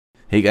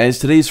Hey guys,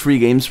 today's free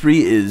game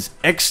spree is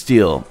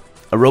X-Steel,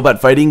 a robot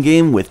fighting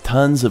game with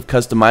tons of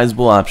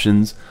customizable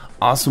options,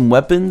 awesome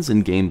weapons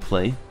and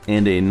gameplay,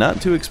 and a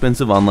not too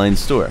expensive online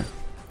store.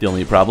 The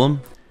only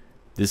problem?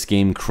 This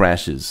game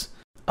crashes.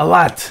 A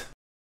lot!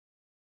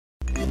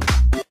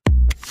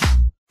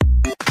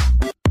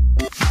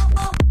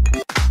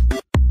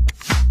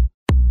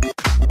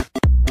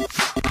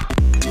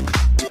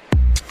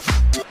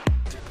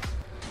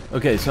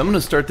 Okay, so I'm going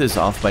to start this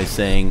off by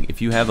saying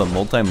if you have a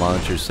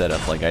multi-monitor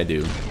setup like I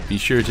do, be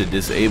sure to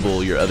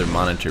disable your other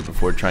monitor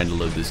before trying to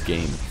load this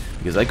game,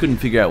 because I couldn't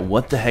figure out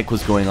what the heck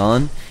was going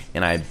on,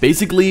 and I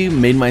basically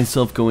made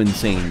myself go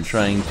insane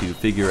trying to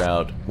figure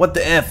out what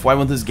the F, why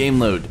won't this game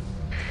load?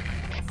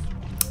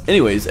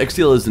 Anyways,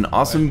 X-Steel is an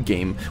awesome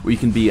game where you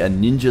can be a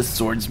ninja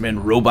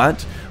swordsman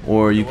robot,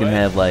 or you can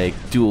have like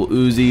dual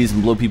Uzis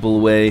and blow people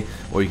away,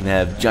 or you can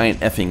have giant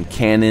effing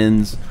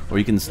cannons, or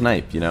you can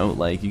snipe, you know,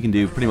 like you can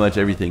do pretty much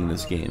everything in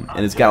this game.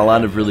 And it's got a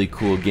lot of really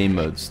cool game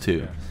modes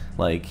too.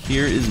 Like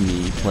here is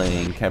me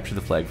playing Capture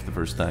the Flag for the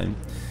first time,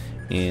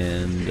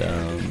 and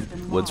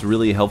what's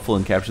really helpful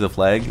in Capture the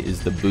Flag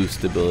is the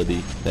boost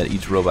ability that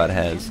each robot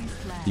has.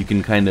 You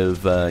can kind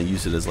of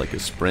use it as like a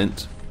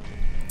sprint,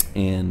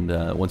 and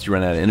once you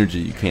run out of energy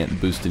you can't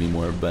boost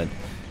anymore, but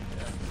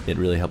it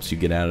really helps you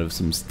get out of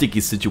some sticky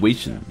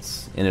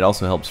situations, and it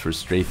also helps for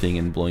strafing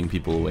and blowing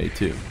people away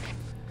too.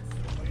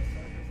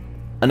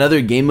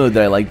 Another game mode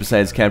that I liked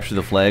besides Capture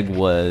the Flag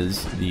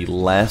was the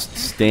Last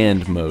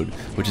Stand mode,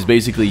 which is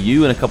basically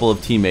you and a couple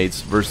of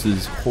teammates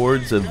versus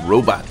hordes of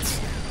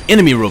robots,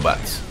 enemy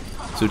robots.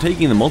 So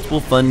taking the multiple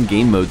fun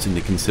game modes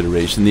into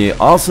consideration, the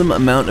awesome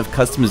amount of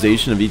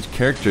customization of each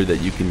character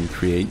that you can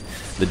create,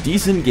 the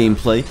decent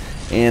gameplay,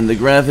 and the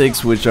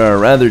graphics, which are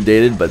rather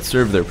dated but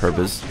serve their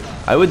purpose,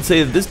 I would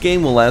say that this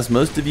game will last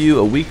most of you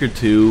a week or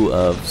two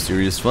of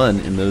serious fun,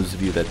 and those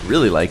of you that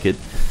really like it,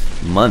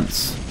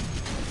 months.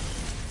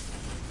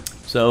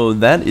 So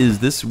that is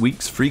this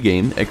week's free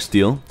game,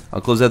 X-Steel. I'll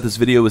close out this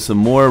video with some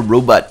more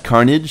robot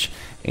carnage,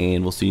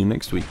 and we'll see you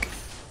next week.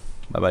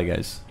 Bye bye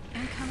guys.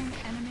 Incoming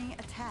enemy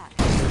attack.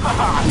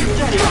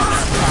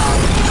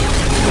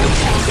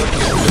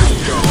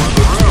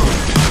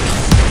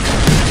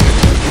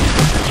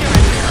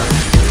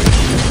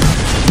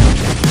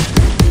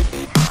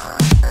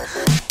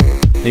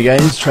 Hey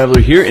guys, Traveler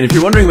here, and if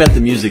you're wondering about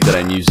the music that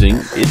I'm using,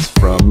 it's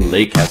from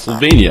Lake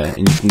Castlevania,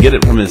 and you can get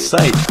it from his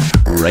site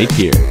right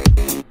here.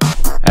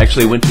 I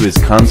actually went to his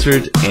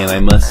concert, and I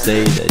must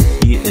say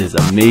that he is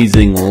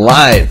amazing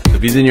live.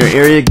 If he's in your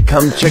area,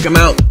 come check him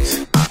out.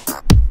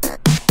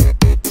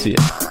 See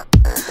ya.